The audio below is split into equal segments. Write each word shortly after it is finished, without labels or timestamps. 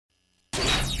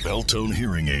Beltone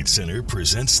Hearing Aid Center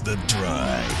presents The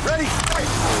Drive. Ready?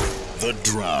 The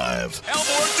Drive.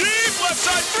 Elmore deep, left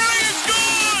side three, it's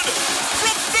good!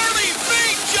 From 30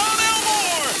 feet, John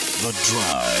Elmore! The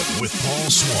Drive with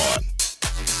Paul Swann.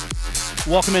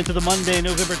 Welcome into the Monday,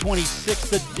 November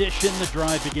 26th edition. The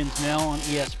Drive begins now on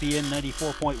ESPN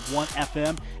 94.1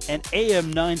 FM and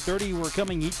AM 930. We're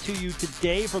coming to you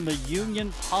today from the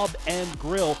Union Pub and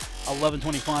Grill,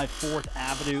 1125 4th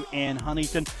Avenue in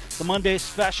Huntington. The Monday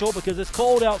special because it's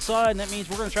cold outside, and that means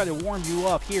we're going to try to warm you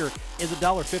up. Here is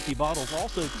 $1.50 bottles,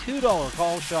 also $2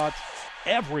 call shots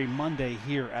every Monday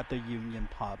here at the Union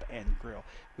Pub and Grill.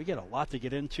 We got a lot to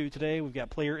get into today. We've got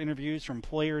player interviews from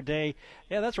Player Day.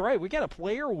 Yeah, that's right. We got a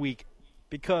player week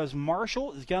because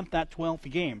Marshall has got that 12th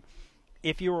game.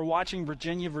 If you were watching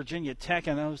Virginia Tech,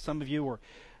 I know some of you were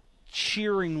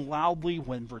cheering loudly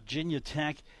when Virginia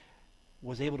Tech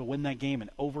was able to win that game in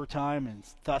overtime and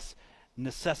thus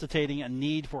necessitating a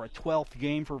need for a 12th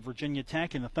game for Virginia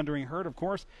Tech. And the Thundering Herd, of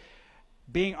course,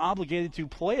 being obligated to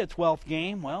play a 12th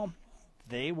game, well,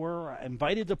 they were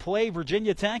invited to play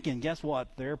Virginia Tech, and guess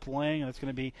what? They're playing. It's going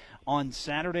to be on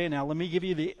Saturday. Now, let me give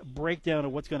you the breakdown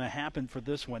of what's going to happen for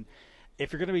this one.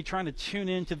 If you're going to be trying to tune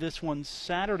into this one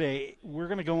Saturday, we're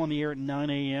going to go on the air at 9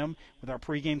 a.m. with our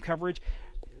pregame coverage.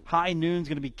 High noon is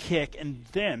going to be kick, and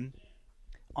then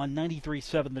on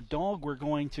 93.7 The Dog, we're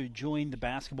going to join the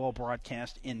basketball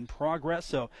broadcast in progress.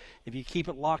 So if you keep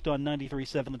it locked on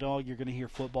 93.7 The Dog, you're going to hear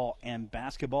football and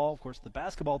basketball. Of course, the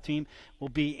basketball team will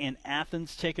be in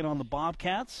Athens taking on the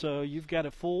Bobcats. So you've got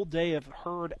a full day of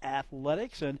Herd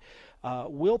athletics, and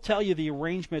we'll tell you the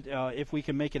arrangement if we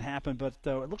can make it happen. But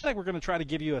it looks like we're going to try to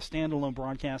give you a standalone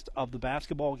broadcast of the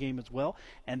basketball game as well,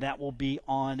 and that will be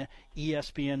on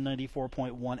ESPN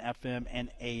 94.1 FM and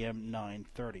AM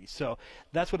 930. So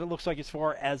that's what it looks like as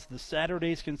far as the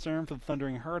Saturday is concerned for the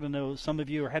Thundering Herd. I know some of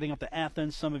you are heading up to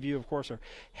Athens. Some of you, of course, are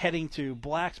heading to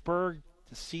Blacksburg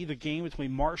to see the game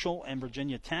between Marshall and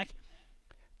Virginia Tech.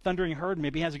 Thundering Herd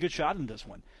maybe has a good shot in this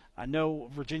one. I know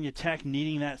Virginia Tech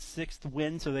needing that 6th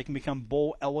win so they can become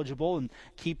bowl eligible and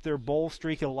keep their bowl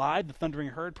streak alive. The Thundering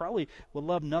Herd probably would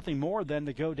love nothing more than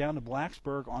to go down to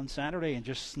Blacksburg on Saturday and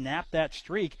just snap that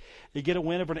streak. They get a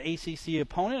win over an ACC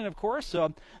opponent, and of course,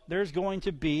 there's going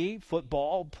to be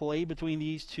football play between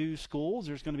these two schools.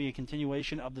 There's going to be a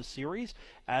continuation of the series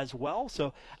as well.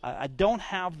 So I don't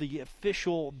have the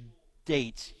official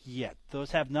dates yet. Those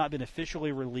have not been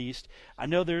officially released. I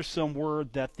know there's some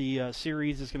word that the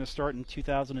series is going to start in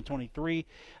 2023.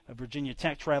 Virginia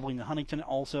Tech traveling to Huntington.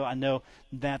 Also, I know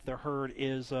that the Herd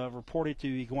is reported to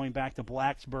be going back to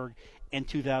Blacksburg in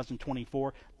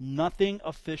 2024. Nothing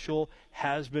official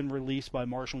has been released by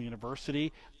Marshall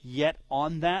University yet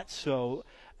on that, so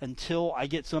until I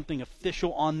get something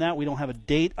official on that, we don't have a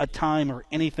date, a time, or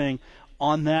anything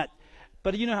on that.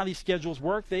 But you know how these schedules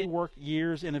work. They work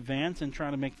years in advance and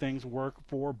trying to make things work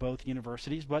for both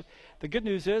universities. But the good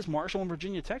news is Marshall and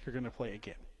Virginia Tech are going to play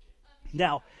again.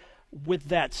 Now, with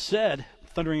that said,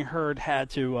 Thundering Herd had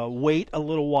to wait a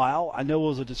little while. I know it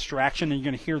was a distraction, and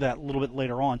you're going to hear that a little bit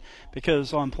later on,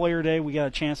 because on Player Day we got a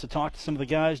chance to talk to some of the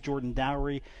guys. Jordan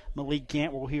Dowry, Malik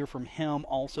Gant, we'll hear from him.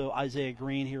 Also Isaiah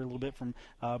Green, hear a little bit from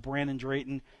Brandon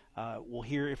Drayton. We'll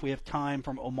hear, if we have time,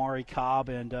 from Omari Cobb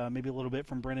and maybe a little bit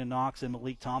from Brendan Knox and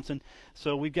Malik Thompson.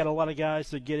 So we've got a lot of guys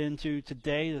to get into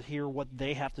today to hear what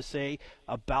they have to say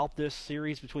about this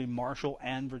series between Marshall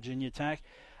and Virginia Tech.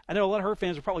 I know a lot of Herd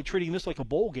fans are probably treating this like a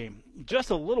bowl game, just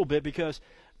a little bit, because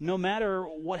no matter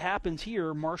what happens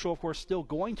here, Marshall, of course, still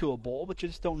going to a bowl, but you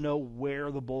just don't know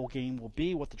where the bowl game will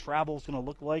be, what the travel is going to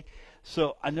look like.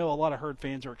 So I know a lot of Herd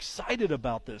fans are excited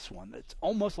about this one. It's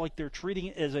almost like they're treating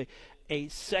it as a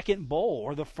second bowl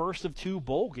or the first of 2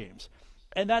 bowl games.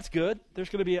 And that's good. There's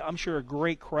going to be, I'm sure, a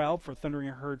great crowd for Thundering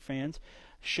Herd fans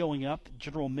showing up.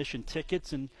 General admission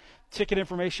tickets and ticket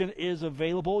information is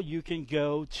available. You can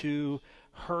go to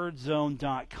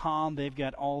herdzone.com. They've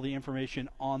got all the information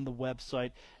on the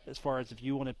website as far as if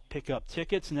you want to pick up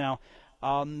tickets. Now,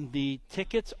 the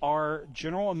tickets are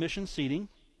general admission seating.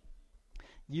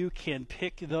 You can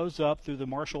pick those up through the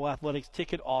Marshall Athletics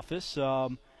ticket office,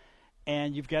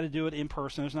 and you've got to do it in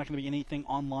person. There's not going to be anything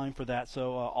online for that,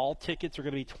 so all tickets are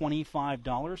going to be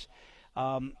 $25.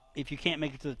 If you can't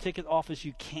make it to the ticket office,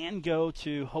 you can go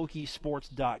to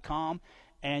hokiesports.com,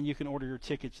 and you can order your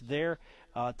tickets there.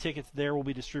 Tickets there will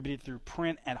be distributed through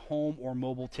print, at home, or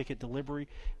mobile ticket delivery.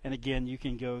 And again, you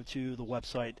can go to the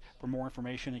website for more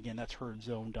information. Again, that's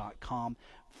herdzone.com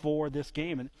for this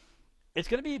game. And it's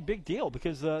going to be a big deal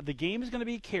because the game is going to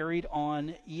be carried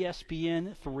on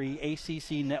ESPN3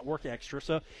 ACC Network Extra.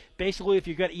 So basically, if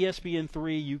you've got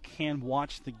ESPN3, you can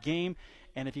watch the game.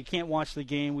 And if you can't watch the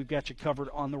game, we've got you covered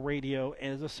on the radio.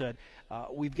 As I said,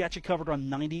 we've got you covered on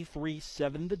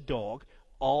 93.7 The Dog,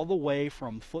 all the way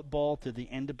from football to the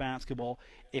end of basketball.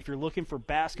 If you're looking for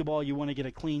basketball, you want to get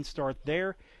a clean start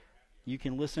there, you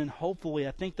can listen. Hopefully,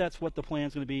 I think that's what the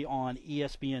plan's going to be on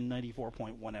ESPN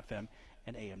 94.1 FM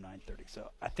and AM 930. So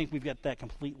I think we've got that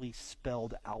completely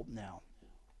spelled out now.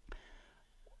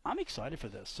 I'm excited for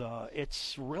this.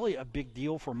 It's really a big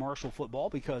deal for Marshall football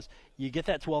because you get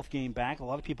that 12th game back. A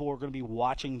lot of people are going to be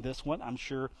watching this one. I'm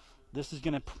sure this is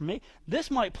going to this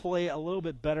might play a little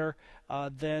bit better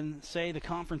than, say, the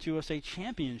Conference USA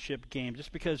Championship game,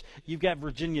 just because you've got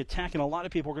Virginia Tech, and a lot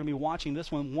of people are going to be watching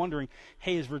this one wondering,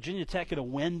 hey, is Virginia Tech going to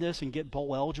win this and get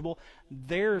bowl eligible?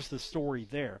 There's the story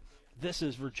there. This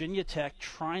is Virginia Tech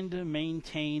trying to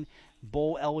maintain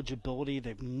bowl eligibility.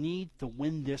 They need to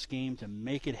win this game to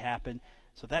make it happen.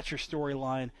 So that's your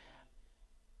storyline.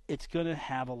 It's going to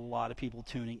have a lot of people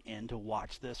tuning in to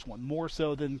watch this one, more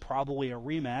so than probably a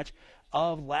rematch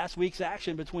of last week's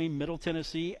action between Middle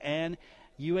Tennessee and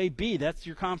UAB. That's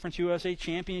your Conference USA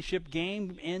Championship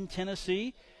game in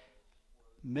Tennessee.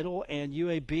 Middle and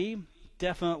UAB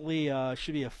definitely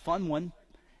should be a fun one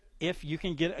if you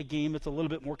can get a game that's a little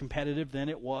bit more competitive than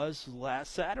it was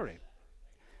last Saturday.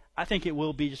 I think it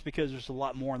will be, just because there's a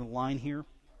lot more on the line here.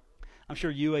 I'm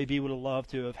sure UAB would have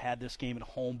loved to have had this game at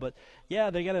home, but yeah,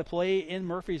 they got to play in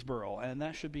Murfreesboro, and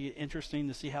that should be interesting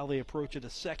to see how they approach it a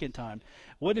second time.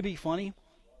 Wouldn't it be funny?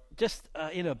 Just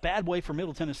in a bad way for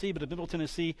Middle Tennessee, but if Middle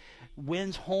Tennessee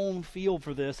wins home field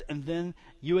for this, and then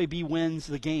UAB wins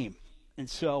the game. And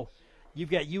so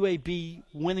you've got UAB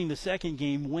winning the second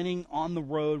game, winning on the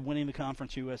road, winning the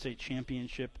Conference USA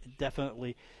Championship. It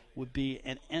definitely would be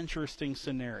an interesting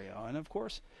scenario. And, of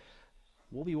course,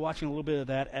 we'll be watching a little bit of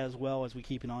that as well as we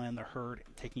keep an eye on the Herd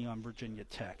taking on Virginia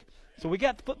Tech. So we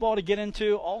got football to get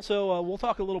into. Also, we'll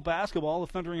talk a little basketball. The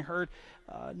Thundering Herd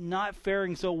not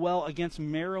faring so well against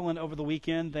Maryland over the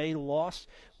weekend. They lost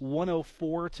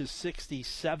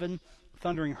 104-67.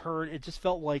 Thundering Herd, it just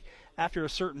felt like after a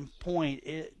certain point,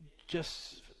 it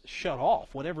just shut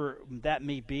off, whatever that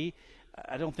may be.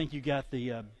 I don't think you got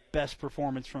the best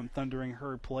performance from Thundering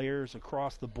Herd players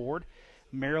across the board.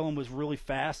 Maryland was really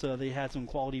fast. They had some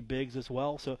quality bigs as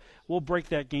well. So we'll break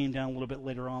that game down a little bit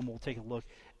later on. We'll take a look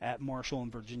at Marshall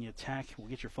and Virginia Tech. We'll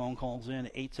get your phone calls in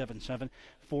at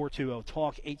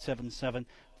 877-420-TALK,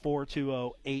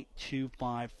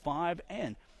 877-420-8255.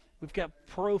 And we've got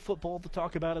pro football to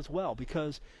talk about as well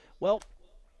because, well,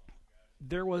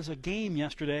 there was a game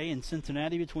yesterday in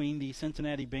Cincinnati between the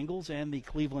Cincinnati Bengals and the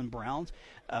Cleveland Browns,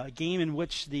 a game in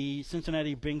which the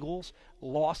Cincinnati Bengals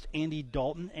lost Andy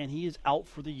Dalton, and he is out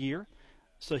for the year,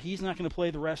 so he's not going to play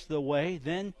the rest of the way.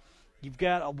 Then you've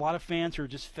got a lot of fans who are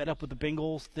just fed up with the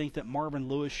Bengals, think that Marvin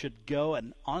Lewis should go,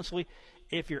 and honestly,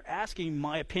 if you're asking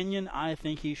my opinion, I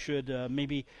think he should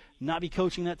maybe not be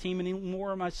coaching that team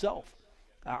anymore myself.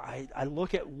 I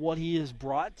look at what he has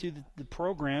brought to the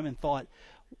program and thought,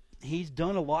 he's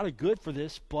done a lot of good for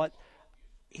this, but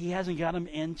he hasn't got him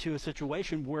into a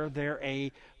situation where they're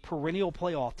a perennial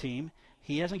playoff team.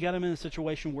 He hasn't got him in a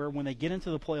situation where when they get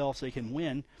into the playoffs they can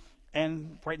win.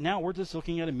 And right now we're just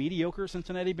looking at a mediocre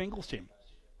Cincinnati Bengals team.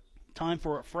 Time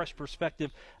for a fresh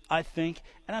perspective, I think.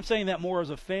 And I'm saying that more as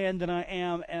a fan than I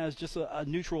am as just a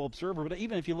neutral observer. But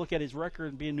even if you look at his record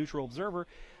and be a neutral observer,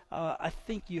 I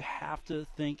think you have to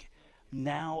think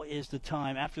now is the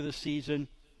time. After the season,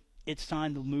 it's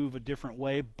time to move a different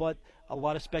way, but a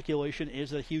lot of speculation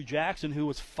is that Hugh Jackson, who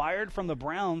was fired from the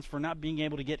Browns for not being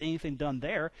able to get anything done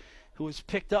there, who was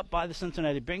picked up by the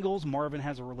Cincinnati Bengals. Marvin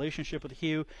has a relationship with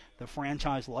Hugh. The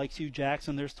franchise likes Hugh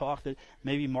Jackson. There's talk that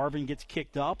maybe Marvin gets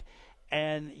kicked up,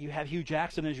 and you have Hugh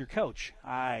Jackson as your coach.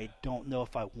 I don't know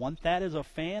if I want that as a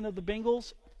fan of the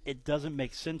Bengals. It doesn't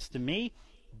make sense to me,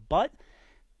 but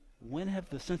when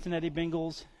have the Cincinnati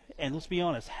Bengals, and let's be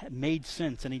honest, made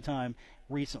sense anytime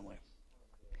recently?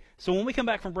 So when we come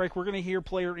back from break, we're going to hear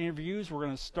player interviews. We're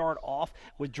going to start off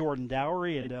with Jordan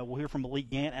Dowery, and we'll hear from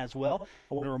Malik Gant as well.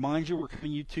 I want to remind you, we're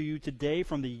coming to you today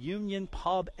from the Union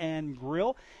Pub and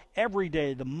Grill. Every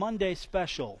day, the Monday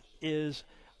special is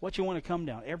what you want to come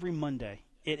down. Every Monday,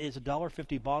 it is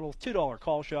 $1.50 bottles, $2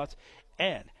 call shots,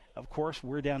 and of course,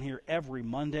 we're down here every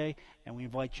Monday, and we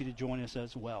invite you to join us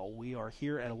as well. We are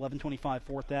here at 1125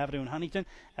 4th Avenue in Huntington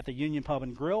at the Union Pub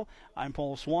and Grill. I'm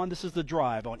Paul Swann. This is The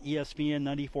Drive on ESPN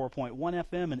 94.1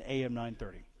 FM and AM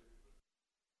 930.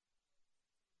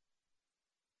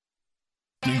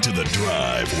 Into The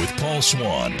Drive with Paul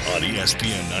Swann on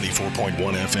ESPN 94.1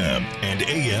 FM and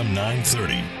AM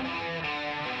 930.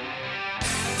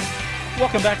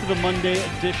 Welcome back to the Monday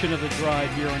edition of The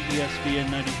Drive here on ESPN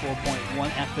 94.1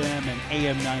 FM and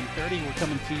AM 930. We're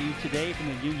coming to you today from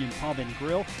the Union Pub and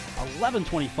Grill,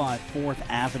 1125 4th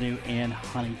Avenue in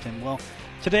Huntington. Well,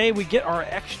 today we get our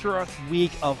extra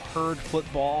week of Herd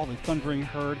football. The Thundering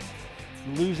Herd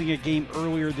losing a game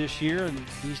earlier this year, and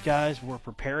these guys were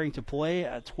preparing to play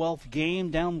a 12th game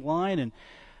down the line, and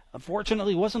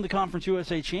unfortunately, it wasn't the Conference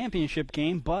USA Championship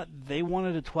game, but they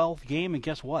wanted a 12th game, and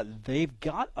guess what? They've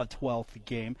got a 12th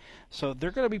game, so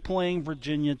they're going to be playing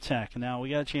Virginia Tech. Now, we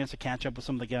got a chance to catch up with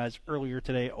some of the guys earlier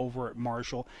today over at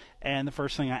Marshall, and the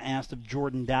first thing I asked of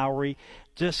Jordan Dowry,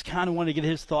 just kind of wanted to get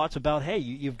his thoughts about, hey,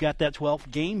 you've got that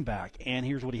 12th game back, and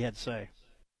here's what he had to say.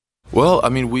 Well, I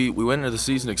mean, we went into the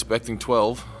season expecting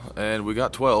 12, and we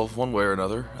got 12 one way or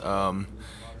another.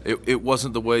 It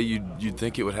wasn't the way you'd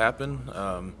think it would happen,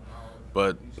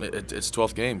 but it's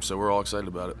 12th game, so we're all excited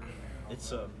about it.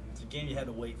 It's a game you had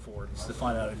to wait for just to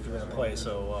find out if you're going to play.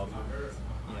 So,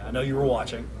 yeah, I know you were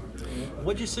watching.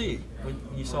 What did you see when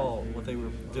you saw what they were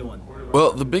doing?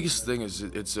 Well, the biggest thing is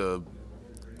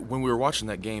when we were watching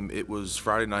that game, it was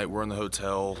Friday night. We're in the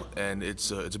hotel, and it's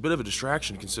a bit of a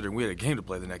distraction considering we had a game to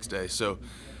play the next day. So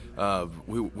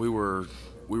we were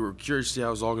curious to see how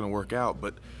it was all going to work out,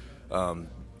 but.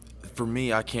 For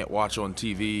me, I can't watch on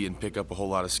TV and pick up a whole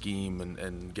lot of scheme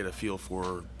and get a feel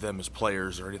for them as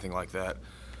players or anything like that.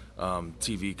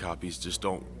 TV copies just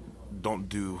don't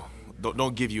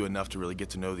give you enough to really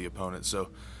get to know the opponent. So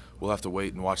we'll have to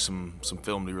wait and watch some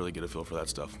film to really get a feel for that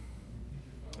stuff.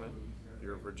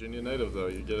 You're a Virginia native, though.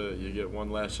 You get one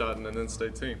last shot in an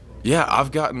in-state team. Yeah,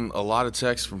 I've gotten a lot of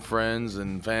texts from friends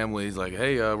and families like,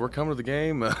 "Hey, we're coming to the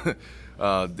game."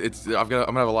 I'm gonna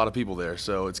have a lot of people there,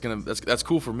 so that's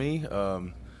cool for me.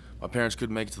 My parents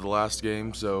couldn't make it to the last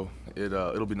game, so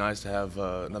it'll be nice to have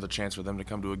another chance for them to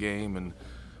come to a game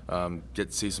and get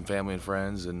to see some family and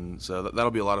friends, and so that'll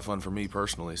be a lot of fun for me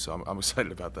personally. So I'm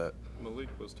excited about that. Malik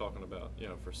was talking about,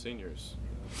 for seniors,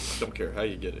 don't care how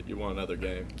you get it, you want another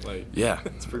game. Yeah,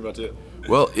 that's pretty much it.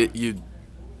 Well, you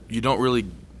don't really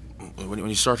when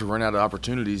you start to run out of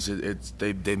opportunities,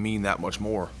 they mean that much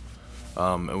more.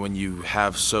 And when you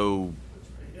have so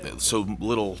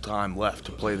little time left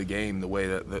to play the game the way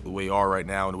that we are right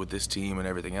now, and with this team and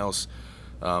everything else,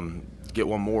 get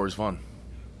one more is fun.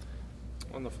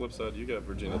 On the flip side, you got a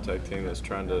Virginia Tech team that's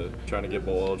trying to get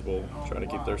bowl eligible, trying to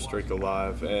keep their streak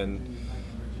alive, and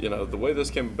the way this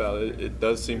came about, it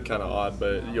does seem kind of odd,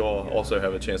 but you all also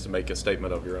have a chance to make a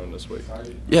statement of your own this week.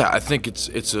 Yeah, I think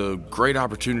it's a great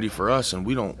opportunity for us, and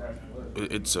we don't.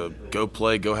 It's a go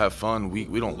play, go have fun.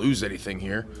 We don't lose anything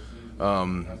here.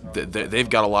 They've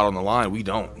got a lot on the line. We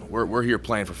don't. We're here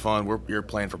playing for fun. We're here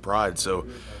playing for pride. So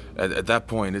at that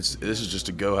point, this is just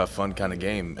a go have fun kind of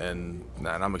game, and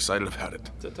I'm excited about it.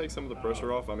 To take some of the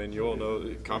pressure off, I mean, you all know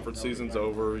the conference season's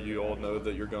over. You all know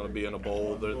that you're going to be in a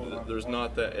bowl. There's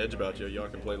not that edge about you. Y'all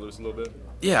can play loose a little bit.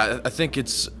 Yeah, I think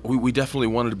we definitely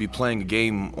wanted to be playing a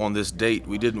game on this date.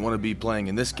 We didn't want to be playing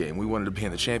in this game. We wanted to be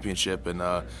in the championship,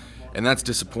 and that's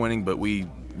disappointing, but we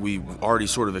already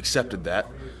sort of accepted that.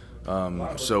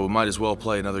 So we might as well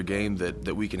play another game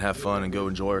that we can have fun and go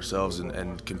enjoy ourselves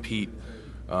and compete.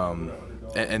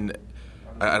 And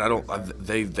I don't.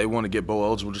 They want to get bowl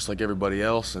eligible just like everybody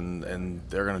else, and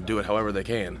they're going to do it however they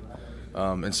can.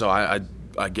 And so I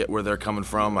get where they're coming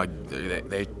from.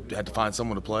 They had to find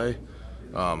someone to play.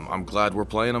 I'm glad we're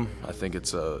playing them. I think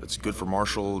it's good for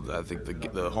Marshall. I think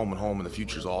the home and home in the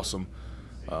future is awesome.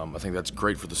 I think that's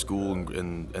great for the school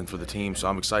and for the team. So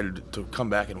I'm excited to come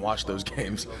back and watch those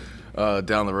games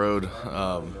down the road.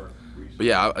 But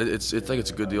yeah, I think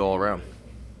it's a good deal all around.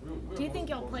 Do you think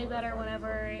you'll play better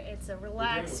whenever it's a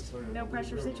relaxed, no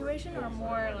pressure situation, or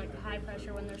more like high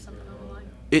pressure when there's something on the line?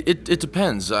 It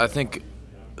depends. I think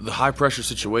the high pressure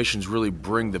situations really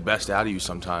bring the best out of you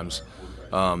sometimes,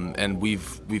 and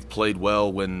we've played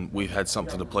well when we've had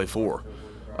something to play for.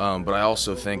 But I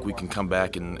also think we can come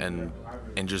back and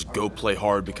just go play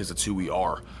hard because it's who we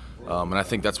are. And I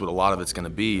think that's what a lot of it's going to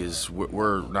be. Is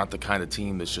we're not the kind of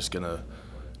team that's just going to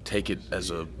take it as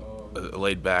a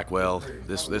laid back. Well,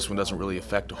 this one doesn't really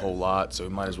affect a whole lot, so we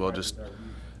might as well just.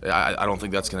 I don't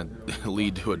think that's going to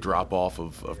lead to a drop off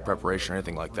of preparation or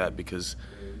anything like that, because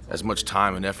as much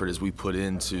time and effort as we put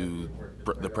into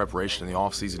the preparation in the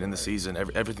off season, in the season,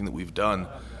 everything that we've done.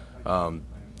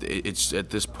 It's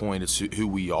at this point, it's who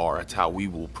we are. It's how we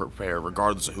will prepare,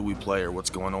 regardless of who we play or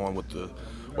what's going on, what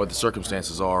the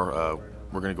circumstances are.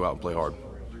 We're going to go out and play hard.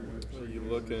 So you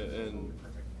look at, and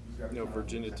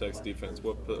Virginia Tech's defense,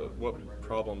 what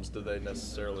problems do they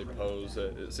necessarily pose?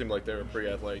 It seemed like they were a pretty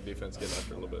athletic defense getting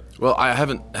after a little bit. Well, I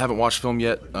haven't watched film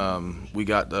yet. We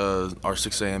got our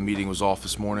 6 a.m. meeting was off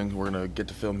this morning. We're going to get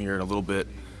to film here in a little bit.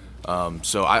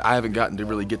 So I haven't gotten to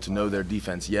really get to know their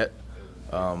defense yet.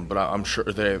 But I'm sure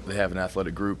they have an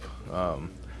athletic group. And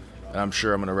I'm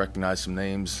sure I'm going to recognize some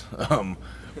names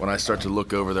when I start to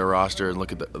look over their roster and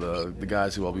look at the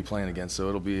guys who I'll be playing against. So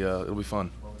it'll be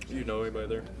fun. Do you know anybody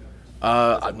there?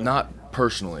 Not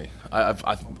personally.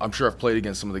 I'm sure I've played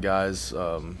against some of the guys,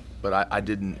 but I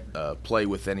didn't play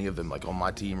with any of them like on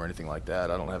my team or anything like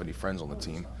that. I don't have any friends on the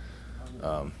team,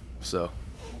 so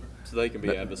they can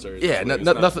be adversaries. Yeah,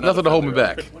 nothing to hold me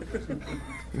back.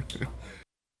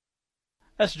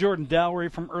 That's Jordan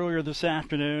Dowry from earlier this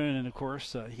afternoon, and of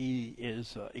course he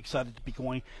is excited to be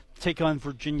going to take on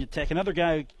Virginia Tech. Another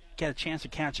guy who got a chance to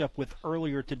catch up with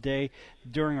earlier today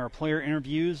during our player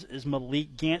interviews is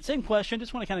Malik Gant. Same question,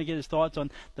 just want to kind of get his thoughts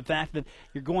on the fact that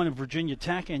you're going to Virginia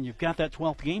Tech and you've got that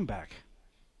 12th game back.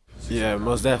 Yeah,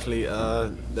 most definitely.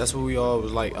 That's what we all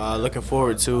was looking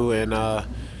forward to, and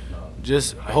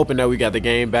just hoping that we got the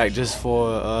game back just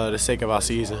for the sake of our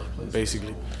season,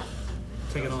 basically.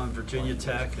 Taking on Virginia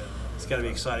Tech, it's got to be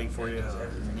exciting for you.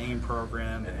 Name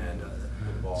program, and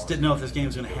just didn't know if this game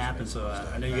was going to happen. So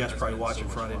I know you guys are probably watching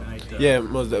Friday night. Yeah,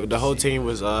 the whole team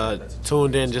was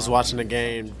tuned in, just watching the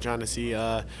game, trying to see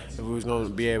if we was going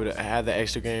to be able to have the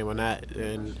extra game or not.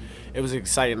 And it was an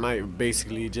exciting night,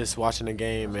 basically, just watching the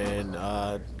game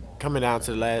and coming down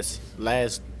to the last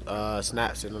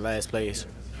snaps in the last plays.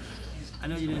 I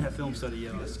know you didn't have film study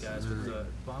yet on this, guys, but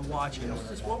by watching,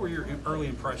 what were your early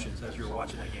impressions as you were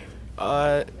watching that game?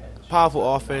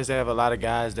 Powerful offense. They have a lot of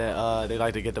guys that they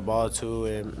like to get the ball to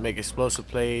and make explosive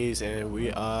plays, and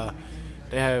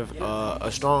they have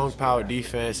a strong power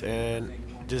defense, and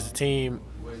just the team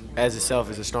as itself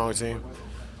is a strong team.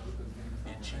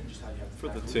 For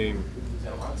the team,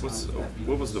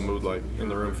 what was the mood like in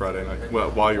the room Friday night?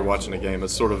 Well, while you're watching the game,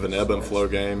 it's sort of an ebb and flow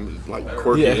game, like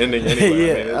quirky ending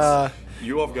anyway. Yeah.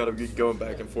 You all have got to be going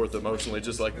back and forth emotionally,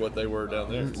 just like what they were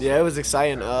down there. Yeah, it was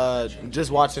exciting.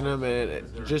 Just watching them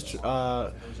and just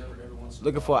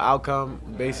looking for an outcome.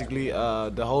 Basically,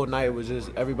 the whole night was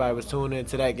just everybody was tuning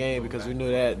into that game because we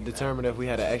knew that determined if we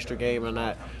had an extra game or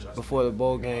not before the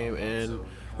bowl game, and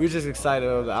we were just excited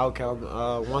of the outcome.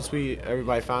 Once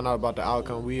everybody found out about the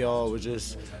outcome, we all were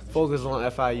just focused on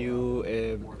FIU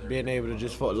and being able to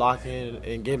just lock in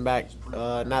and getting back,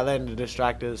 not letting it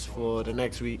distract us for the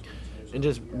next week, and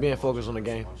just being focused on the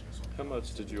game. How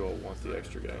much did you all want the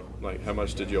extra game? Like, how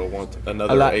much did you all want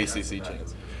another ACC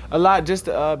chance? A lot, just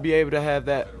to be able to have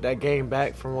that game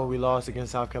back from when we lost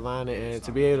against South Carolina, and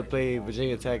to be able to play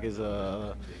Virginia Tech is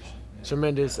a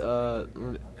tremendous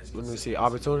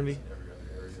opportunity.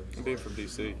 Being from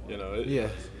DC, yeah.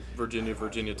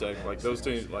 Virginia Tech, like those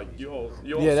teams, like you all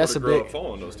that's sort of grow up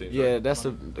following those teams. Yeah, right? that's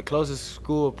the closest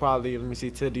school probably. To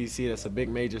DC. That's a big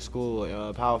major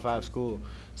school, Power 5 school.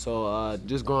 So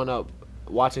just growing up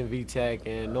watching VTech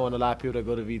and knowing a lot of people that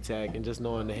go to VTech and just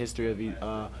knowing the history of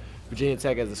Virginia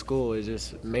Tech as a school is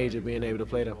just major. Being able to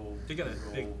play them. They got a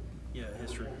big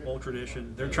history, bowl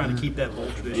tradition. They're trying to keep that bowl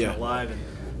tradition alive,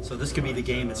 and so this could be the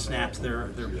game that snaps their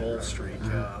bowl streak.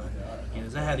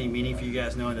 Does that have any meaning for you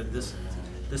guys, knowing that this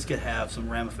could have some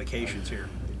ramifications here?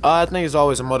 I think it's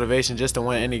always a motivation just to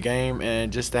win any game,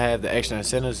 and just to have the extra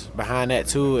incentives behind that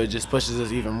too. It just pushes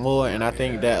us even more, and I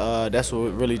think that that's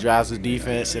what really drives the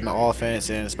defense and the offense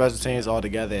and special teams all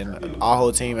together, and our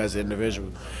whole team as an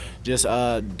individual just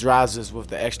drives us with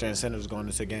the extra incentives going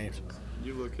into games.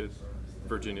 You look at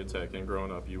Virginia Tech, and growing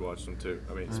up, you watched them too.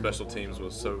 I mean, special teams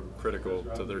was so critical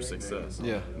to their success.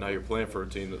 Yeah. Now you're playing for a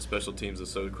team that special teams is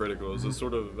so critical. Is it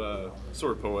sort of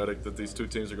poetic that these two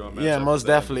teams are going to match up? Yeah, most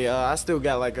definitely. I still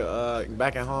got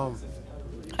back at home.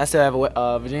 I still have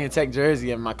a Virginia Tech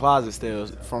jersey in my closet still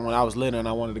from when I was little and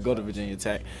I wanted to go to Virginia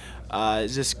Tech.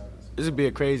 This would be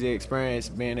a crazy experience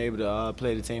being able to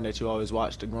play the team that you always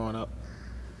watched growing up.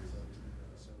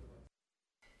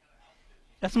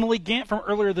 That's Malik Gant from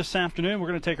earlier this afternoon. We're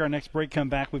going to take our next break, come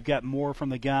back. We've got more from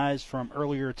the guys from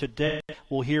earlier today.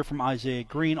 We'll hear from Isaiah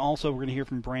Green. Also, we're going to hear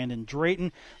from Brandon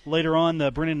Drayton. Later on,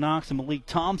 Brennan Knox and Malik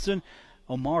Thompson,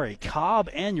 Omari Cobb,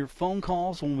 and your phone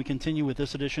calls when we continue with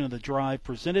this edition of The Drive,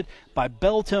 presented by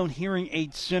Belltone Hearing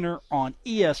Aid Center on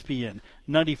ESPN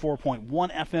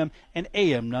 94.1 FM and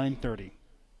AM 930.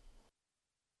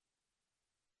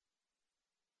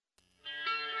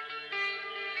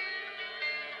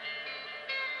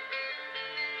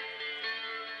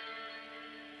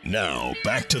 Now,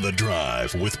 back to The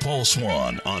Drive with Paul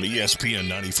Swann on ESPN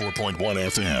 94.1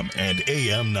 FM and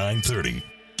AM 930.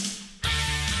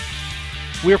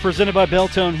 We are presented by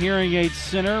Beltone Hearing Aid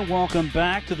Center. Welcome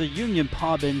back to the Union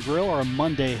Pub and Grill, our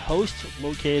Monday host,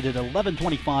 located at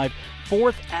 1125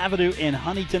 4th Avenue in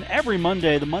Huntington. Every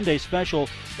Monday, the Monday special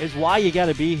is why you got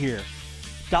to be here.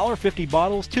 $1.50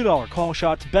 bottles, $2 call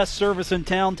shots, best service in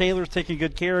town. Taylor's taking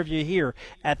good care of you here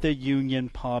at the Union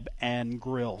Pub and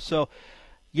Grill. So,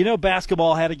 you know,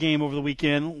 basketball had a game over the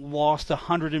weekend, lost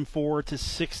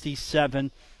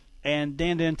 104-67, and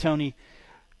Dan D'Antoni,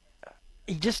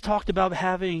 he just talked about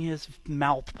having his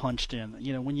mouth punched in.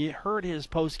 You know, when you heard his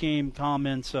post-game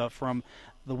comments from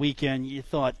the weekend, you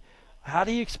thought, how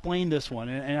do you explain this one?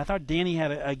 And I thought Danny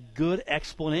had a good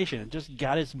explanation. Just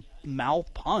got his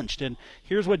mouth punched. And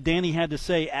here's what Danny had to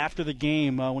say after the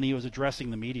game when he was addressing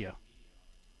the media.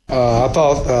 I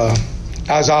thought that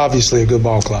was obviously a good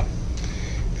ball club.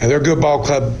 And their good ball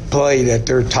club played at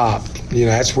their top. You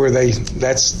know, that's where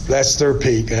that's their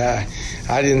peak.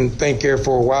 I didn't think there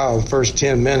for a while, the first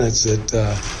 10 minutes, that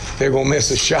they're going to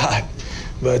miss a shot.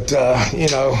 But, you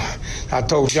know, I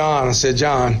told John, I said,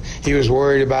 John, he was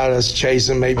worried about us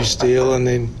chasing, maybe steal, and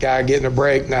then guy getting a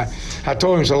break. Now, I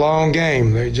told him it's a long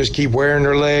game. They just keep wearing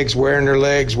their legs.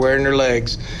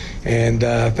 And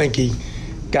I think he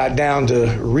got down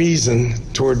to reason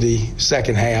toward the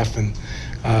second half, and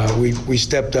we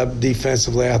stepped up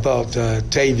defensively. I thought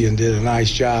Tavian did a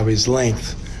nice job. His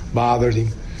length bothered him,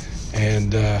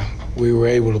 and we were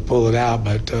able to pull it out.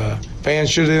 But fans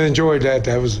should have enjoyed that.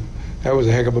 That was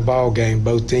a heck of a ball game.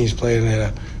 Both teams playing at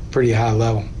a pretty high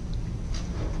level.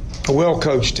 A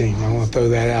well-coached team, I want to throw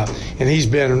that out. And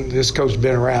this coach's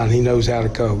been around. He knows how to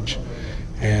coach.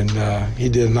 And he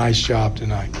did a nice job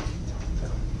tonight.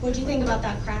 What do you think about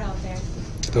that crowd out there?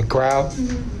 The crowd?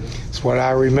 Mm-hmm. It's what I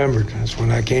remembered. That's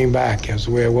when I came back. That's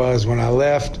the way it was when I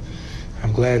left.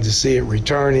 I'm glad to see it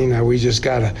returning. Now we just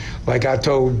got to, like I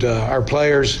told our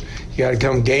players, you got to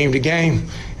come game to game.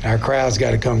 And our crowd's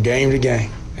got to come game to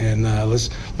game. And let's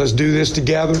do this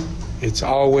together. It's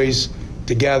always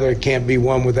together. It can't be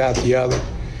one without the other.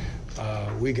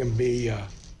 We can be.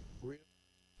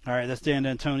 All right, that's Dan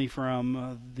D'Antoni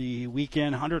from the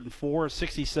weekend.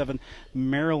 104-67,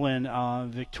 Maryland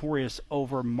victorious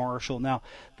over Marshall. Now,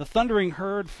 the Thundering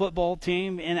Herd football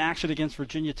team in action against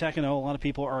Virginia Tech. I know a lot of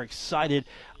people are excited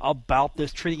about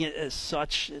this, treating it as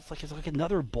such. It's like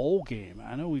another bowl game.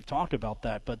 I know we've talked about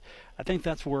that, but I think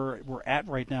that's where we're at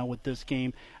right now with this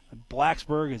game.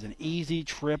 Blacksburg is an easy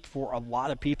trip for a lot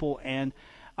of people, and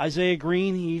Isaiah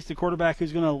Green, he's the quarterback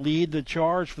who's going to lead the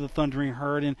charge for the Thundering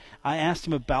Herd, and I asked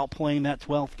him about playing that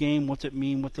 12th game. What's it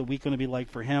mean? What's the week going to be like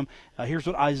for him? Here's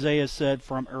what Isaiah said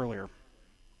from earlier.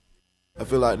 I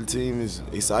feel like the team is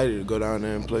excited to go down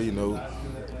there and play. You know,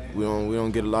 we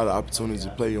don't get a lot of opportunities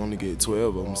to play. You only get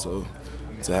 12 of them, so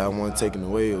to have one taken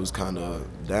away, it was kind of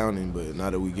downing. But now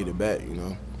that we get it back, you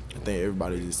know, I think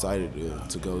everybody's excited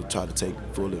to go try to take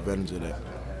full advantage of that.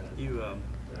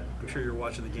 I'm sure you're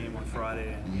watching the game on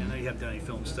Friday, and I know you haven't done any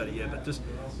film study yet, but just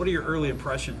what are your early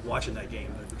impressions watching that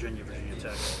game, like Virginia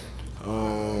Tech?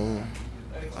 I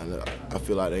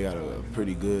feel like they got a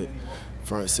pretty good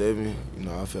front seven. You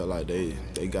know, I felt like they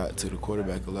got to the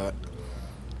quarterback a lot.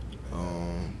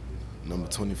 Number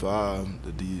 25,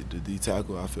 the D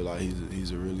tackle, I feel like he's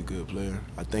a really good player.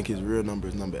 I think his real number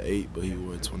is number 8, but he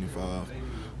wore 25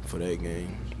 for that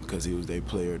game because he was their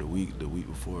player the week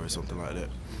before or something like that.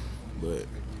 But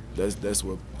that's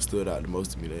what stood out the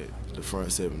most to me. That the front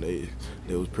seven, they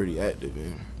was pretty active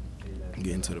in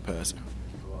getting to the passer.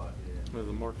 Well,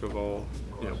 the mark of all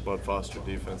Bud Foster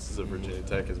defenses at Virginia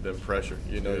Tech has been pressure.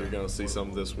 You know you're going to see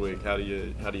some this week. How do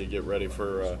you get ready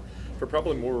for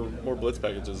probably more blitz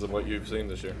packages than what you've seen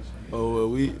this year? Oh, well,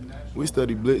 we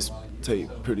study blitz tape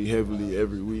pretty heavily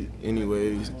every week,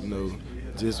 anyways. You know,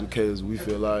 just because we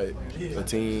feel like a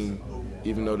team,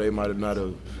 even though they might have not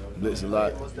have blitz a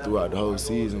lot throughout the whole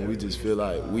season, we just feel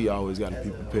like we always got to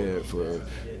be prepared for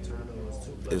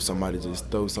if somebody just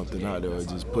throws something out there or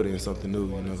just put in something new,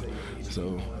 you know.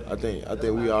 So I think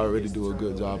we already do a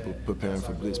good job of preparing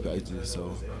for blitz packages,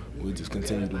 so we just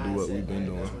continue to do what we've been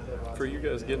doing. For you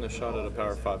guys getting a shot at a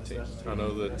Power 5 team, I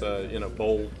know that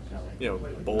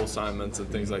bowl assignments and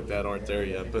things like that aren't there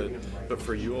yet, but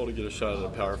for you all to get a shot at a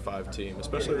Power 5 team,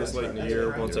 especially this late in the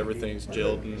year, once everything's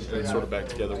gelled and sort of back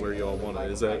together where you all want it,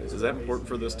 is that important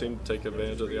for this team to take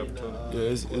advantage of the opportunity? Yeah,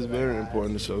 it's very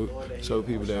important to show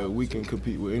people that we can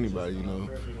compete with anybody. You know,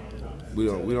 we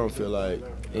don't feel like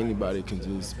anybody can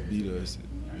just beat us.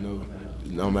 You know,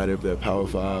 no matter if they're Power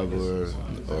 5 or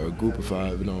a Group of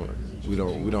 5, we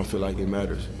don't feel like it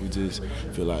matters. We just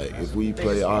feel like if we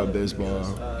play our best ball,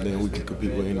 then we can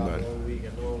compete with anybody.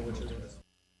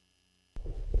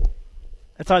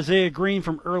 That's Isaiah Green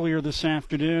from earlier this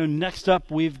afternoon. Next up,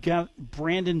 we've got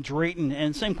Brandon Drayton,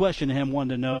 and same question to him,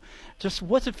 wanted to know, just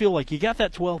what's it feel like? You got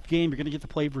that 12th game, you're going to get to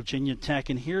play Virginia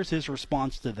Tech, and here's his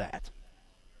response to that.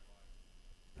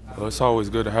 Well, it's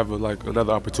always good to have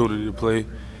another opportunity to play,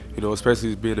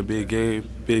 especially being a big game,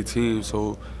 big team.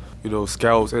 So,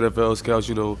 scouts, NFL scouts,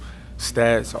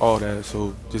 stats, all that.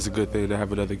 So just a good thing to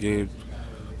have another game.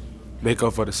 Make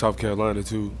up for the South Carolina,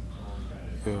 too.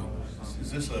 Yeah.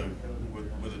 Is this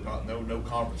with no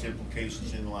conference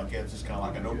implications, anything like that? It's just kind of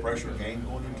like a no-pressure game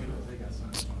going into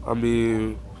it? I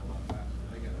mean,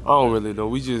 I don't really know.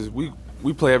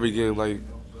 We play every game I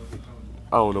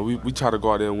don't know. We try to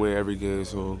go out there and win every game,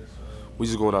 so we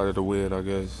just going out there to win, I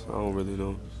guess. I don't really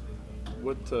know.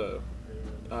 What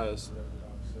I asked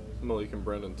Malik and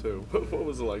Brendan too. What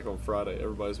was it like on Friday?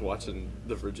 Everybody's watching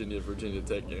the Virginia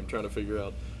Tech game, trying to figure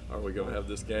out, are we going to have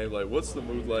this game? Like, what's the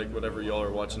mood like whenever y'all are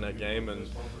watching that game, and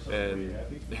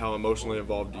how emotionally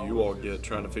involved do you all get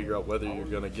trying to figure out whether you're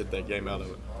going to get that game out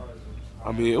of it?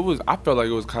 I mean, I felt like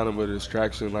it was kind of a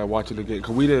distraction, watching the game,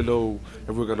 because we didn't know if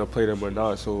we were going to play them or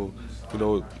not. So,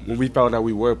 when we found out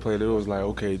we were playing, it was like,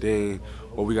 okay, dang,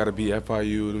 well, we got to beat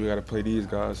FIU, then we got to play these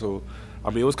guys. So, I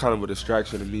mean, it was kind of a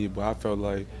distraction to me, but I felt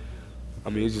like,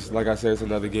 it's just, like I said, it's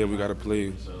another game we got to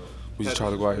play. We just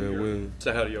trying to go out here and win.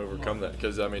 So how do you overcome that?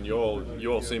 Because, you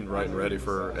all seemed right and ready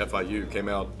for FIU. Came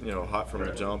out, hot from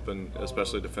the jump, and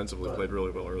especially defensively played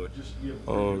really well early.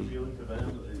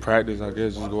 Practice, I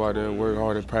guess. Just go out there and work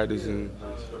hard and practice and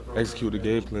execute the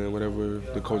game plan, whatever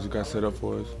the coaches got set up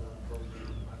for us.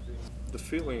 The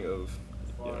feeling of,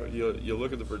 you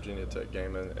look at the Virginia Tech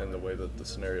game and the way that the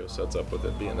scenario sets up with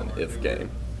it being an if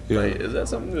game. Yeah. Like, is that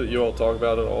something that you all talk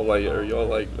about at all? Like, are y'all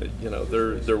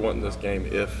they're wanting this game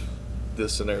if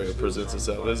this scenario presents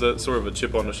itself? Is that sort of a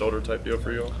chip on the shoulder type deal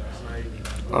for y'all?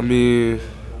 I mean,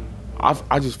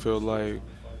 I just feel like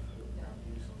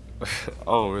I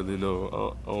don't really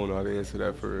know. I don't know how to answer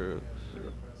that for real.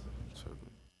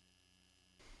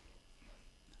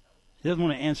 He doesn't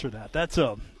want to answer that. That's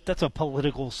a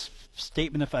political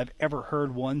statement if I've ever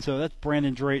heard one. So that's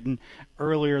Brandon Drayton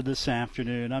earlier this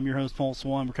afternoon. I'm your host, Paul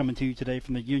Swann. We're coming to you today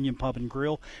from the Union Pub and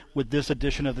Grill with this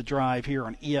edition of The Drive here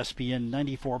on ESPN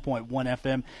 94.1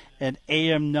 FM and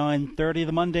AM 930.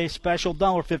 The Monday special,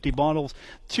 $1.50 bottles,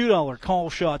 $2 call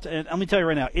shots. And let me tell you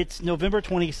right now, it's November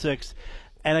 26th.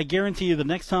 And I guarantee you the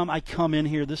next time I come in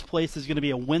here, this place is going to be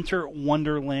a winter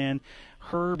wonderland.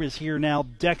 Herb is here now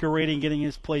decorating, getting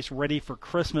his place ready for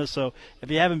Christmas. So if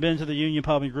you haven't been to the Union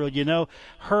Pub and Grill,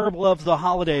 Herb loves the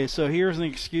holidays. So here's an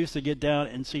excuse to get down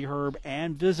and see Herb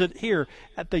and visit here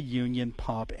at the Union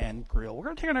Pub and Grill. We're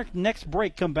going to take our next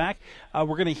break, come back. We're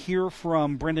going to hear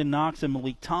from Brendan Knox and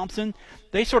Malik Thompson.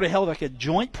 They sort of held like a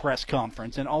joint press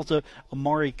conference, and also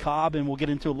Amari Cobb, and we'll get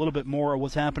into a little bit more of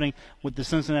what's happening with the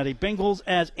Cincinnati Bengals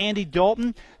as Andy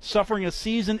Dalton suffering a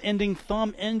season-ending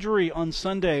thumb injury on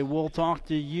Sunday. We'll talk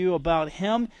to you about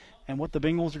him and what the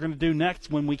Bengals are going to do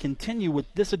next when we continue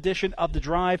with this edition of The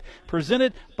Drive,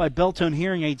 presented by Beltone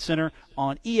Hearing Aid Center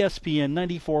on ESPN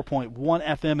 94.1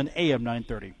 FM and AM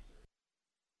 930.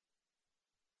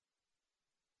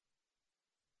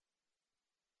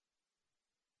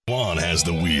 Swann has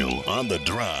the wheel on The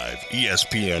Drive,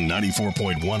 ESPN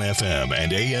 94.1 FM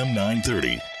and AM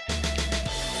 930.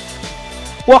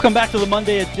 Welcome back to the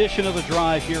Monday edition of The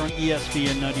Drive here on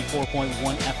ESPN 94.1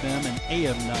 FM and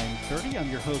AM 930.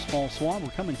 I'm your host, Paul Swann. We're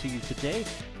coming to you today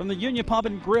from the Union Pub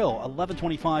and Grill,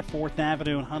 1125 4th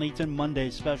Avenue in Huntington. Monday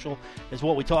special is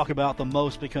what we talk about the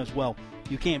most because, well,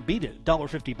 you can't beat it.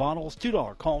 $1.50 bottles,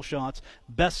 $2 call shots,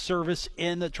 best service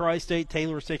in the tri-state.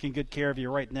 Taylor's taking good care of you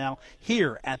right now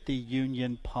here at the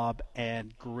Union Pub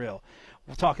and Grill.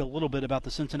 We'll talk a little bit about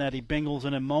the Cincinnati Bengals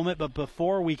in a moment, but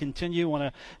before we continue, I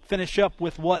want to finish up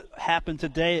with what happened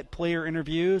today at player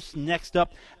interviews. Next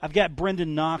up, I've got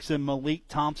Brendan Knox and Malik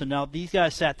Thompson. Now, these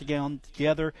guys sat down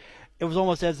together. It was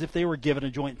almost as if they were given a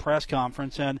joint press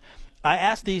conference, and I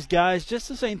asked these guys just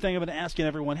the same thing I've been asking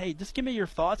everyone. Hey, just give me your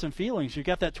thoughts and feelings. You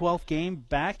got that 12th game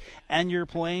back, and you're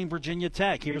playing Virginia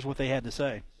Tech. Here's what they had to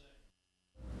say.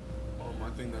 I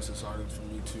think that's exciting for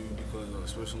me, too, because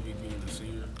especially me being a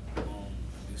senior,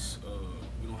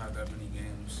 we don't have that many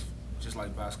games. Just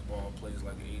like basketball plays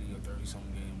like 80 or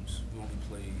 30-something games. We only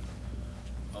play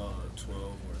 12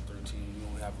 or 13. We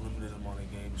only have a limited amount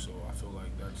of games, so I feel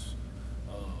like that's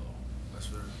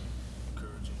very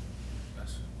encouraging.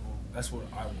 That's what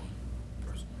I want,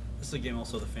 personally. This is a game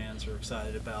also the fans are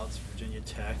excited about. It's Virginia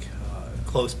Tech,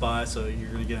 close by, so you're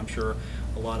going to get, I'm sure,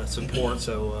 a lot of support.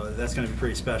 So that's going to be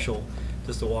pretty special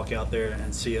just to walk out there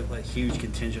and see a huge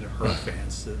contingent of Herb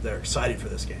fans that are excited for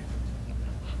this game.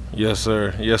 Yes,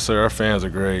 sir. Yes, sir. Our fans are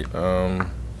great, and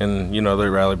they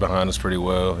rally behind us pretty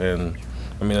well. And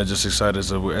I mean, I'm just excited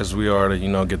as we are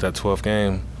to get that 12th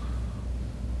game.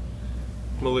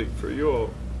 Malik, for you all,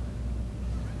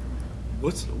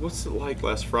 what's it like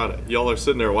last Friday? Y'all are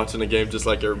sitting there watching the game just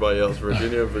like everybody else,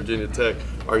 Virginia and Virginia Tech.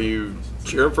 Are you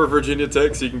cheering for Virginia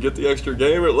Tech so you can get the extra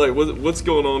game, or like what's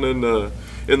going on in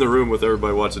the room with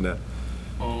everybody watching that?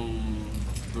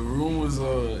 The room was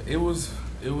it was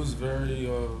very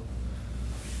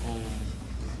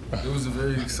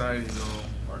exciting.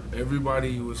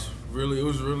 Everybody was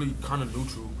really kind of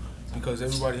neutral because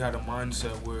everybody had a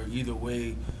mindset where either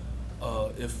way,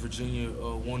 if Virginia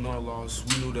won or lost,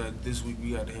 we knew that this week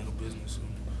we had to handle business. And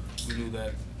we knew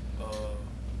that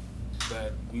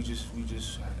that we just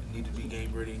need to be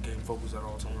game ready and game focused at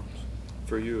all times.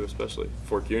 For you, especially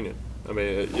Fork Union. I mean,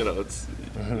 it's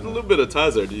there's a little bit of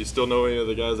ties there. Do you still know any of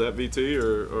the guys at VT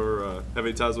or have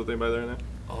any ties with anybody there now?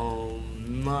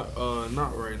 Not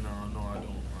right now. No, I don't. I don't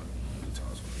have any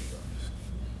ties with you guys.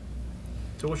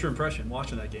 So what's your impression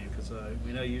watching that game? Because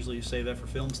we know usually you say that for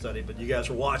film study, but you guys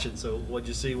were watching, so what'd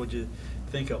you see? What'd you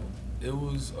think of them? It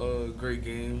was a great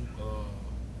game,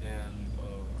 and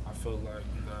I felt like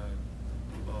that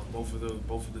both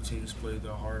of the teams played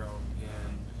their heart out,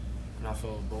 and I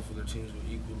felt both of their teams were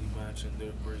equally matched, and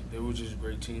they're great. They were just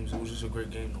great teams. It was just a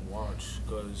great game to watch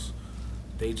because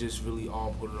they just really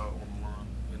all put it out on the line,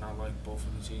 and I like both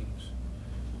of the teams.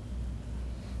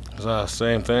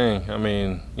 Same thing. I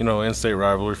mean, in-state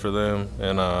rivalry for them,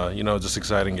 and just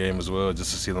exciting game as well.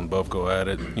 Just to see them both go at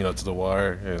it, to the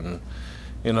wire, and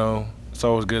it's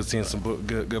always good seeing some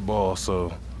good ball.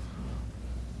 So,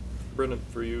 Brendan,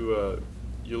 for you,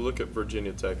 you look at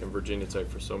Virginia Tech, and Virginia Tech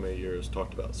for so many years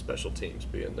talked about special teams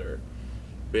being their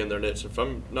niche. If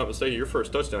I'm not mistaken, your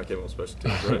first touchdown came on special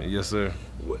teams, right? Yes, sir.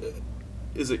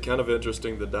 Is it kind of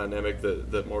interesting the dynamic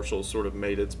that Marshall sort of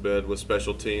made its bed with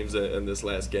special teams, and this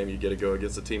last game you get to go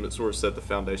against a team that sort of set the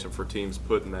foundation for teams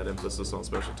putting that emphasis on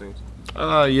special teams?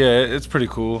 Yeah, it's pretty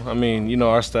cool. I mean,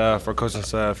 our staff, our coaching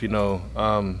staff,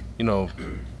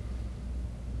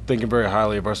 thinking very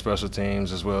highly of our special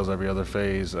teams as well as every other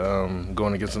phase.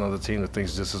 Going against another team that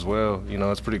thinks just as well,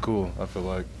 it's pretty cool, I feel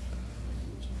like.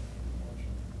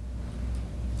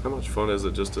 How much fun is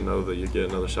it just to know that you get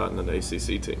another shot in an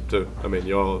ACC team too? I mean,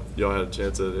 y'all had a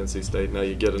chance at NC State. Now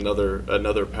you get another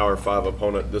Power 5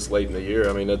 opponent this late in the year.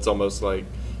 I mean, it's almost like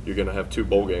you're going to have 2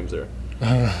 bowl games there.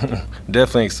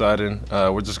 Definitely exciting.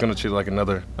 We're just going to treat it like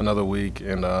another week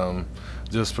and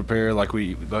just prepare like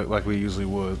we usually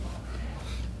would.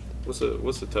 What's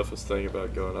the toughest thing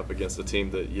about going up against a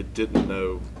team that you didn't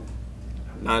know?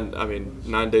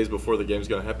 9 days before the game's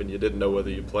going to happen, you didn't know whether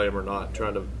you play them or not.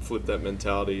 Trying to flip that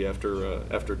mentality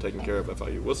after taking care of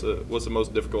FIU. What's the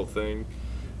most difficult thing?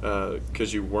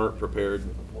 Because you weren't prepared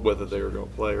whether they were going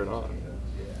to play or not.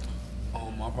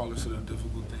 I probably say the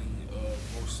difficult thing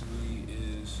mostly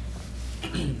is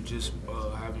just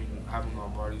having our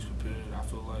bodies prepared. I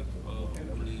feel like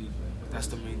that's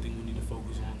the main thing we need to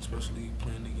focus on, especially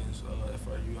playing against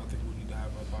FIU. I think we need to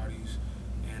have our bodies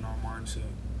and our mindset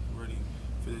ready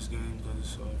for this game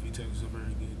because VTech is a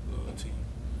very good team.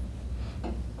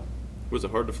 Was it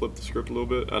hard to flip the script a little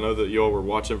bit? I know that y'all were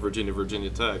watching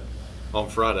Virginia Tech on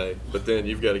Friday, but then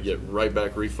you've got to get right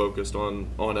back refocused on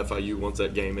FIU once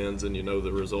that game ends and you know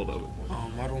the result of it.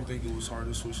 I don't think it was hard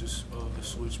to switch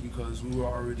because we were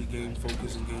already game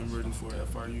focused and game ready for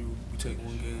FIU. We take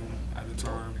one game at a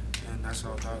time, and that's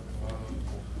how that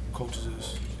coaches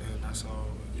us, and that's how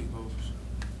it goes.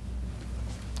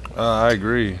 I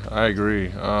agree.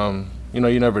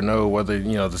 You never know whether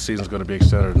the season's going to be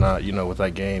extended or not. With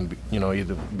that game,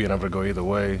 either being able to go either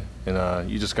way, and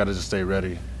you just got to stay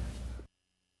ready.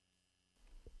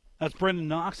 That's Brendan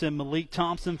Knox and Malik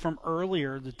Thompson from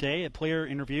earlier today at player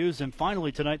interviews. And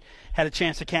finally tonight, had a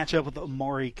chance to catch up with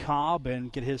Amari Cobb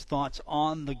and get his thoughts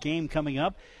on the game coming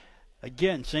up.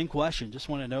 Again, same question. Just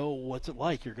want to know what's it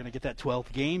like. You're going to get that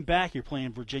 12th game back. You're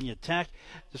playing Virginia Tech.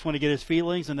 Just want to get his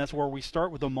feelings, and that's where we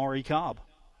start with Amari Cobb.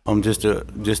 Just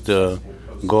to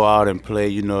go out and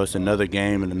play, it's another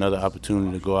game and another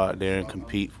opportunity to go out there and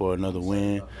compete for another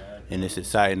win. And it's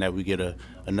exciting that we get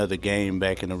another game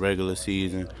back in the regular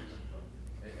season.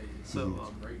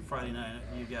 So Friday night,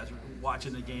 you guys are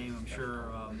watching the game, I'm sure.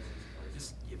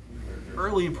 Just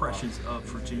early impressions of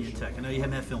Virginia Tech. I know you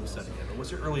haven't had film study yet, but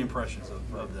what's your early impressions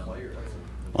of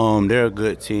them? They're a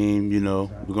good team,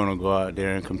 We're going to go out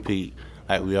there and compete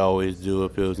like we always do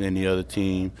if it was any other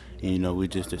team. And, we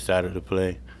just decided to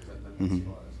play. Mm-hmm.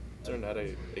 there not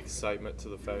a excitement to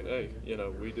the fact, hey,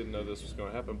 we didn't know this was going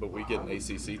to happen, but we get an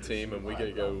ACC team and we get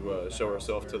to go show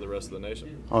ourselves to the rest of the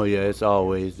nation? Oh yeah, it's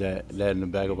always that in the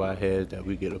back of our heads that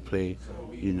we get to play,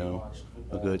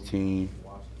 a good team.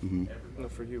 Mm-hmm. Now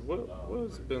for you, what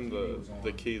has been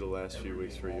the key the last few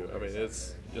weeks for you? I mean,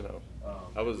 it's,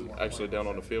 I was actually down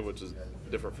on the field, which is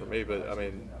different for me, but I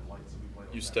mean,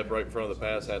 you step right in front of the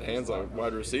pass, had hands on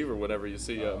wide receiver whenever you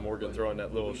see Morgan throwing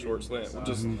that little short slant. It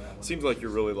just seems like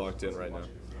you're really locked in right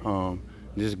now.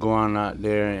 Just going out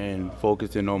there and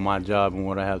focusing on my job and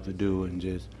what I have to do, and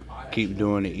just keep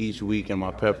doing it each week in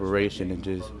my preparation and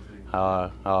just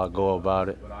how I go about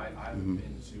it. Mm-hmm.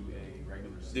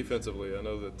 Defensively, I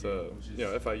know that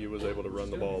FIU was able to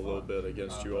run the ball a little bit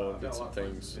against you all and did some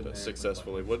things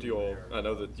successfully. I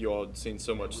know that you all had seen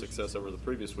so much success over the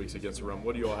previous weeks against the run.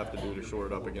 What do you all have to do to shore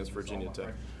it up against Virginia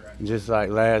Tech? Just like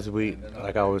last week,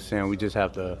 like I was saying, we just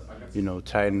have to,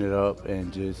 tighten it up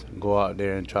and just go out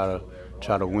there and try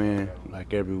to win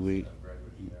like every week.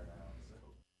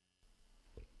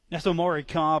 That's Omari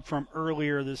Cobb from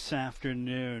earlier this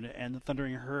afternoon, and the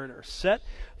Thundering Herd are set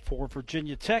for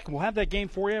Virginia Tech. We'll have that game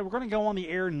for you. We're going to go on the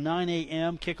air 9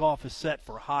 a.m. Kickoff is set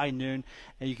for high noon,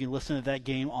 and you can listen to that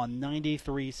game on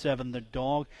 93.7 The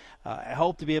Dog. I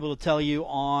hope to be able to tell you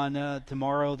on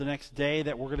tomorrow, the next day,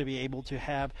 that we're going to be able to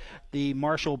have the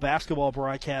Marshall basketball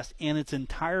broadcast in its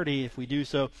entirety. If we do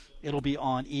so, it'll be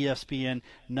on ESPN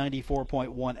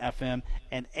 94.1 FM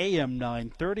and AM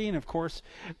 930. And, of course,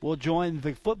 we'll join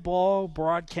the football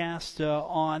broadcast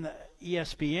on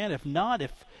ESPN. If not,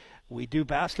 if we do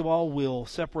basketball, we'll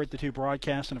separate the two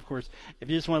broadcasts. And, of course, if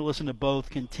you just want to listen to both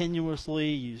continuously,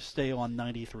 you stay on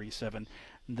 93.7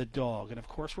 The Dog. And, of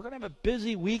course, we're going to have a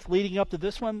busy week leading up to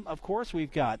this one. Of course,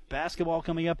 we've got basketball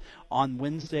coming up on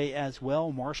Wednesday as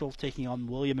well. Marshall's taking on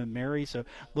William and Mary, so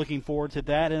looking forward to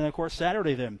that. And, of course,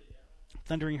 Saturday then,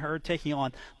 Thundering Herd taking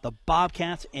on the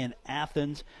Bobcats in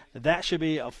Athens. That should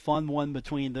be a fun one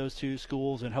between those two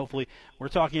schools, and hopefully we're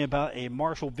talking about a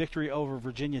Marshall victory over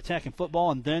Virginia Tech in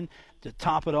football, and then to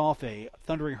top it off, a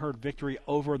Thundering Herd victory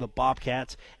over the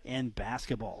Bobcats in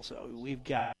basketball. So we've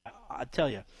got, I tell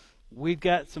you, we've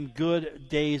got some good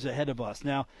days ahead of us.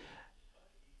 Now,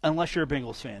 unless you're a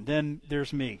Bengals fan, then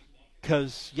there's me,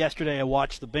 because yesterday I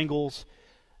watched the Bengals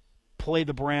play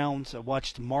the Browns. I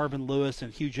watched Marvin Lewis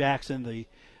and Hugh Jackson,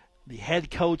 the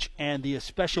head coach and the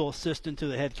special assistant to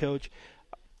the head coach,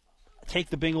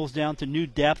 take the Bengals down to new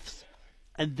depths,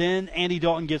 and then Andy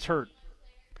Dalton gets hurt.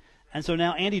 And so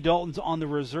now Andy Dalton's on the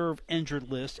reserve injured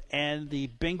list, and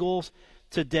the Bengals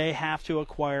today have to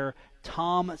acquire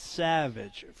Tom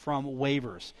Savage from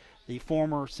waivers, the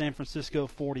former San Francisco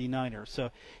 49er.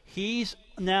 So he's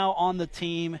now on the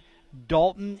team.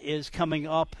 Dalton is coming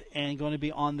up and going to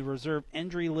be on the reserve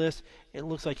injury list. It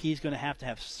looks like he's going to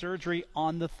have surgery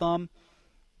on the thumb.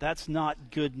 That's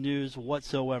not good news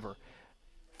whatsoever.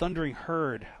 Thundering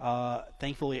Herd,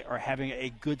 thankfully, are having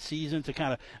a good season to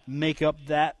kind of make up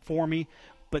that for me.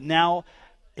 But now,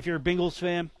 if you're a Bengals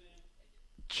fan,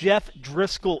 Jeff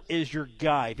Driscoll is your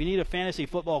guy. If you need a fantasy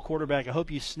football quarterback, I hope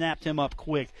you snapped him up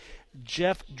quick.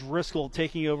 Jeff Driscoll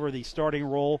taking over the starting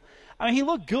role. I mean, he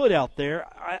looked good out there.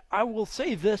 I will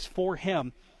say this for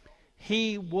him.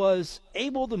 He was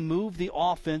able to move the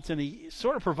offense, and he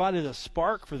sort of provided a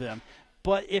spark for them.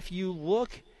 But if you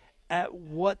look at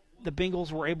what the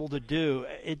Bengals were able to do,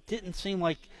 it didn't seem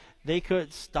like they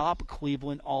could stop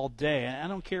Cleveland all day. And I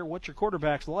don't care what your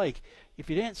quarterback's like. If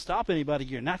you didn't stop anybody,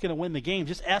 you're not going to win the game.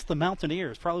 Just ask the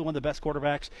Mountaineers, probably one of the best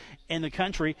quarterbacks in the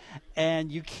country,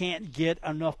 and you can't get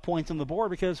enough points on the board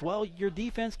because, well, your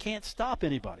defense can't stop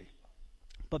anybody.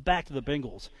 But back to the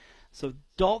Bengals. So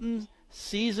Dalton,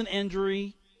 season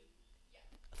injury,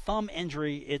 thumb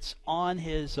injury, it's on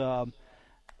his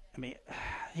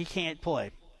he can't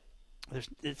play.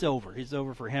 It's over. It's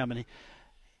over for him. And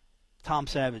Tom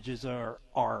Savage is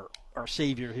our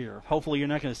savior here. Hopefully you're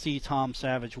not going to see Tom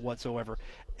Savage whatsoever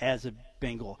as a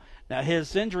Bengal. Now,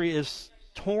 his injury is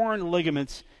torn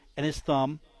ligaments in his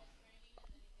thumb,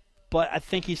 but I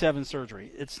think he's having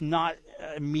surgery. It's not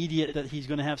immediate that he's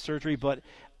going to have surgery, but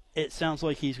it sounds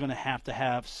like he's going to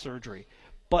have surgery.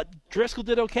 But Driscoll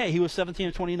did okay. He was 17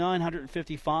 of 29,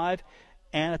 155,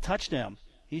 and a touchdown.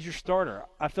 He's your starter.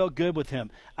 I felt good with him.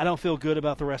 I don't feel good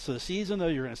about the rest of the season, though.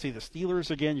 You're going to see the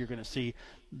Steelers again. You're going to see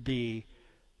the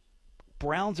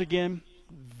Browns again.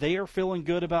 They are feeling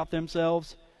good about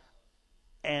themselves.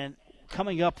 And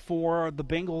coming up for the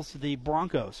Bengals, the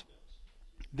Broncos,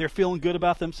 they're feeling good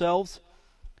about themselves.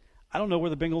 I don't know where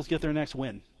the Bengals get their next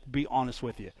win, to be honest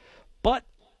with you. But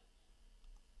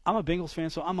I'm a Bengals fan,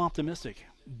 so I'm optimistic.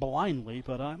 blindly,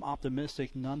 but I'm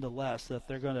optimistic nonetheless that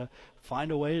they're going to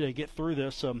find a way to get through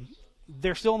this.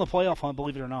 They're still in the playoff hunt,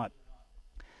 believe it or not.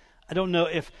 I don't know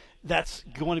if that's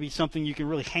going to be something you can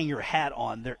really hang your hat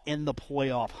on. They're in the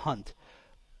playoff hunt.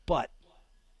 But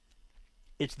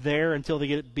it's there until they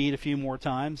get beat a few more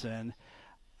times, and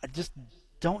I just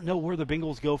don't know where the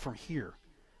Bengals go from here.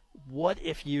 What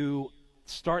if you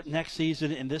start next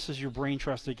season and this is your brain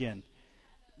trust again?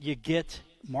 You get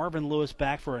Marvin Lewis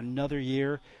back for another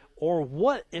year, or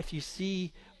what if you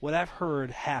see what I've heard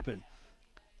happen?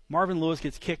 Marvin Lewis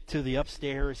gets kicked to the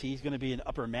upstairs. He's going to be in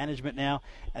upper management now,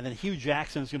 and then Hugh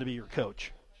Jackson is going to be your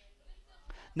coach.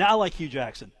 Now, I like Hugh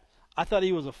Jackson. I thought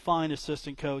he was a fine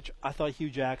assistant coach. I thought Hugh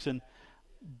Jackson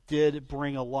did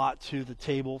bring a lot to the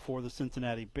table for the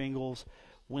Cincinnati Bengals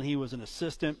when he was an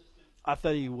assistant. I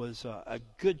thought he was a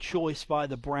good choice by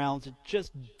the Browns. It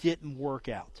just didn't work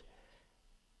out.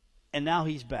 And now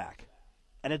he's back.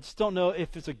 And I just don't know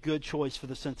if it's a good choice for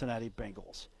the Cincinnati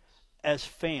Bengals. As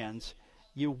fans,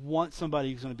 you want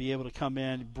somebody who's going to be able to come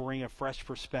in, bring a fresh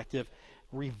perspective,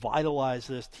 revitalize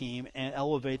this team, and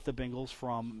elevate the Bengals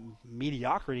from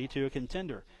mediocrity to a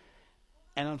contender.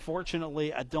 And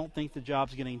unfortunately, I don't think the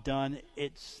job's getting done.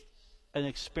 It's an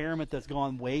experiment that's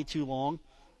gone way too long.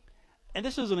 And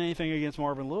this isn't anything against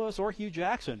Marvin Lewis or Hugh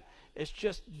Jackson. It's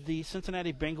just the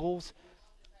Cincinnati Bengals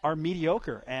are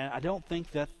mediocre. And I don't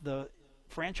think that the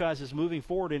franchise is moving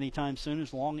forward anytime soon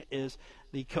as long as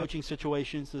the coaching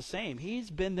situation is the same. He's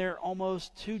been there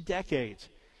almost 2 decades.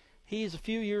 He's a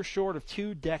few years short of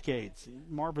 2 decades,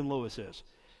 Marvin Lewis is.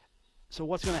 So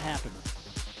what's going to happen?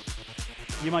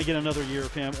 You might get another year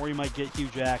of him, or you might get Hugh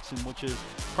Jackson, which is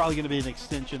probably going to be an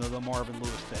extension of the Marvin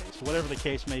Lewis days. So whatever the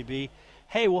case may be,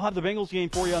 hey, we'll have the Bengals game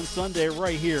for you on Sunday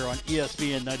right here on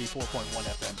ESPN 94.1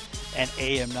 FM and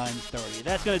AM 930.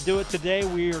 That's going to do it today.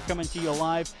 We are coming to you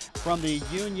live from the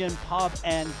Union Pub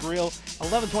and Grill,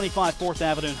 1125 4th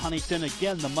Avenue in Huntington.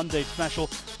 Again, the Monday special,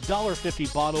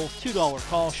 $1.50 bottles, $2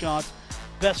 call shots.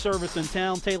 Best service in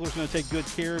town. Taylor's going to take good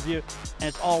care of you, and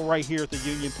it's all right here at the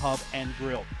Union Pub and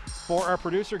Grill. For our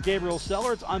producer, Gabriel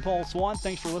Sellards, I'm Paul Swann.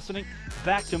 Thanks for listening.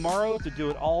 Back tomorrow to do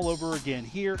it all over again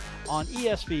here on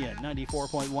ESPN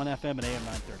 94.1 FM and AM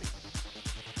 930.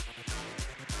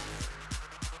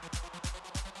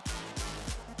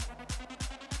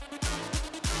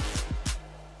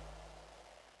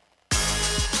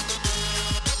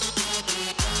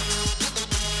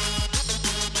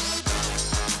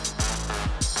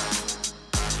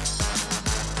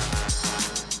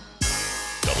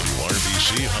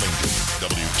 Huntington,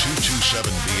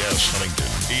 W227BS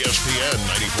Huntington, ESPN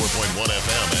 94.1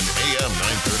 FM and AM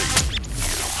 930.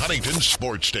 Huntington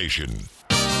Sports Station.